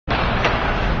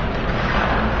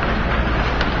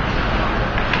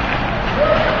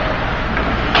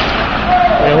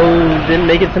didn't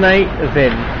make it tonight,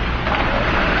 Vin.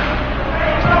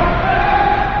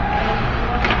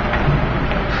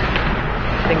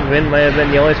 I think Vin might have been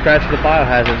the only scratch for the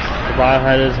biohazards. The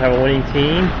biohazards have a winning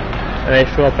team, and they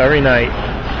show up every night.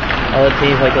 Other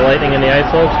teams like the Lightning and the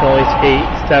Ice Wolves can only skate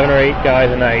 7 or 8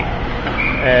 guys a night,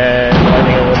 and the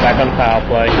Lightning will go back on power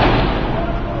play.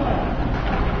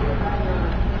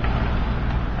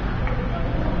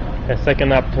 Their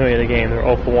second opportunity of the game, they're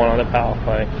 0 for 1 on the power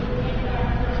play.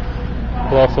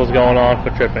 What else was going on for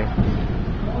tripping?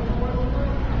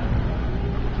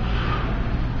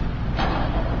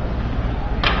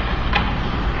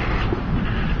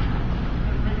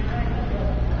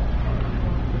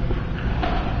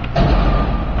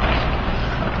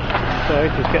 So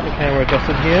just getting the camera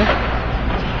adjusted here.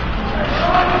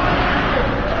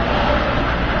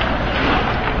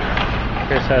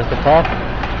 Chris has the puck.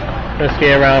 Gonna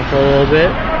skate around for a little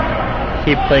bit.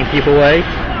 Keep away.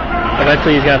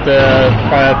 Eventually he's got to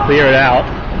try to clear it out,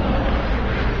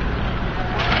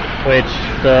 which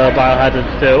the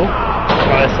biohazards do.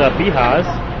 Try to set up Ehaz.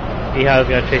 Ehaz is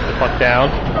gonna chase the puck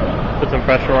down, put some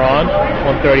pressure on.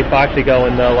 1:35 to go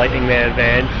in the Lightning man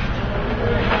advantage.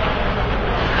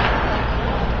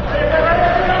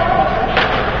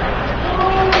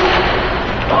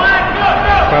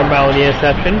 Farmbound with the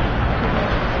interception.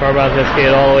 Farmbound's going to skate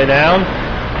all the way down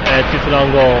and shoots it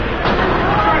on goal.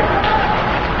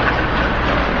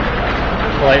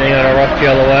 Lightning on a rush the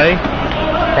other way.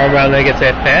 Farmbound then gets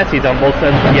there fast. He's on both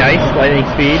ends of the ice. Lightning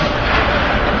speed.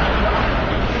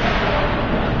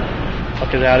 Puck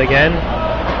is out again.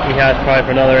 He has tried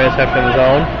for another interception of his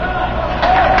own.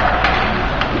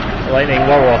 Lightning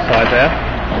well offside there.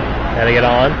 Got to get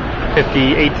on.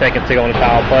 58 seconds to go in the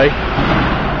power play.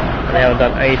 They haven't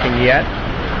done anything yet.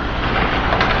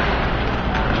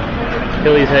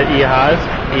 Phillies hit Ehaz.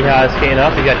 Ehaz skating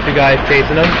up. He's got 2 guys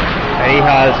chasing him. And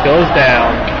Ehaz goes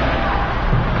down.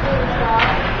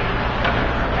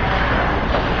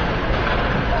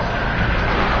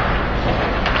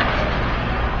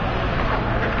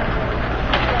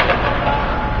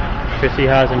 Chris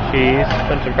Ehaz and Cheese.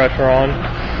 Putting some pressure on.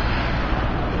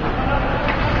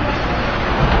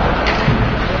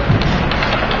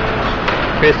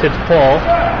 Chris hits Paul.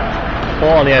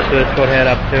 Paul on the edge of this shorthand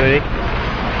opportunity.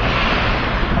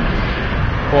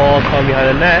 Paul coming behind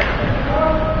the net.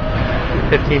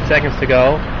 15 seconds to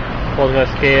go. Paul's going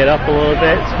to skate it up a little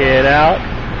bit, skate it out,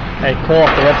 and call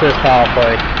off the rest of this power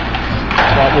play.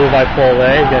 Not move by Paul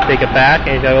there. He's going to take it back,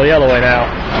 and he's going to go the other way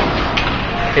now.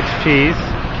 Hits Cheese.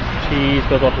 Cheese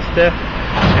goes off the stiff,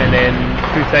 and in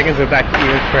 2 seconds we're back to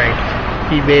even strength.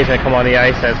 PBA is going to come on the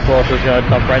ice as Paul is going to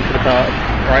dump right into the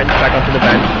back onto the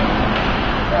bench.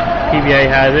 PBA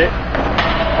has it.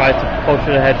 Tries to push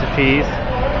it ahead to Cheese.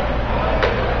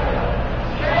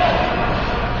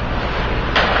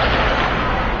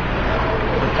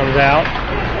 It comes out.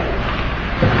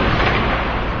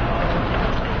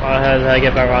 Has how to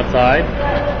get back outside.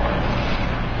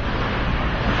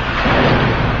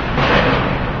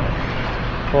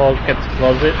 Paul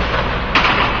loves it.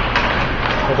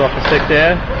 Goes off the stick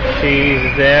there. Cheese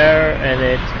is there, and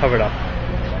it's covered up.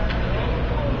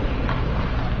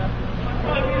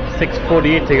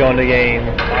 6:48 to go in the game.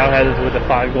 Biohazards with a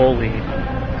 5-goal lead.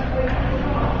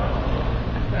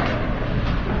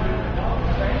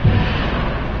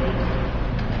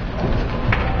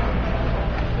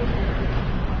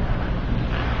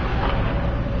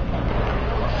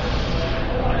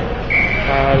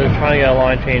 They're trying to get a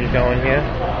line change going here.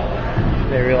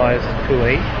 They realize it's too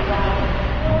late.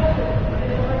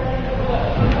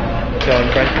 Joe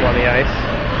and Brent on the ice.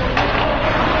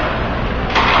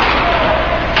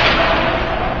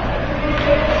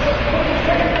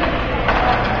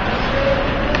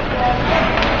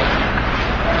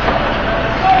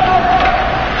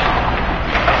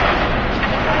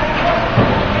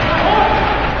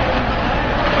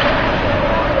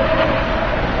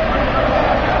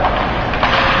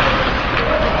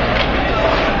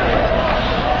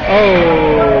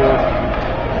 Oh,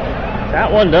 that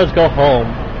one does go home.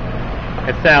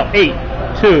 It's now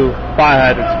 8-2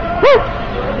 biohazards. Woo!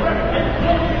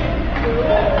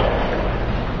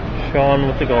 Sean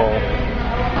with the goal,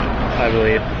 I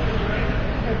believe.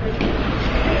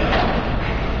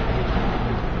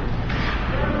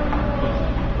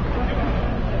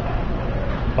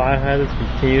 Biohazards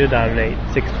continue to dominate.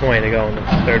 6:20 to go in the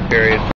third period.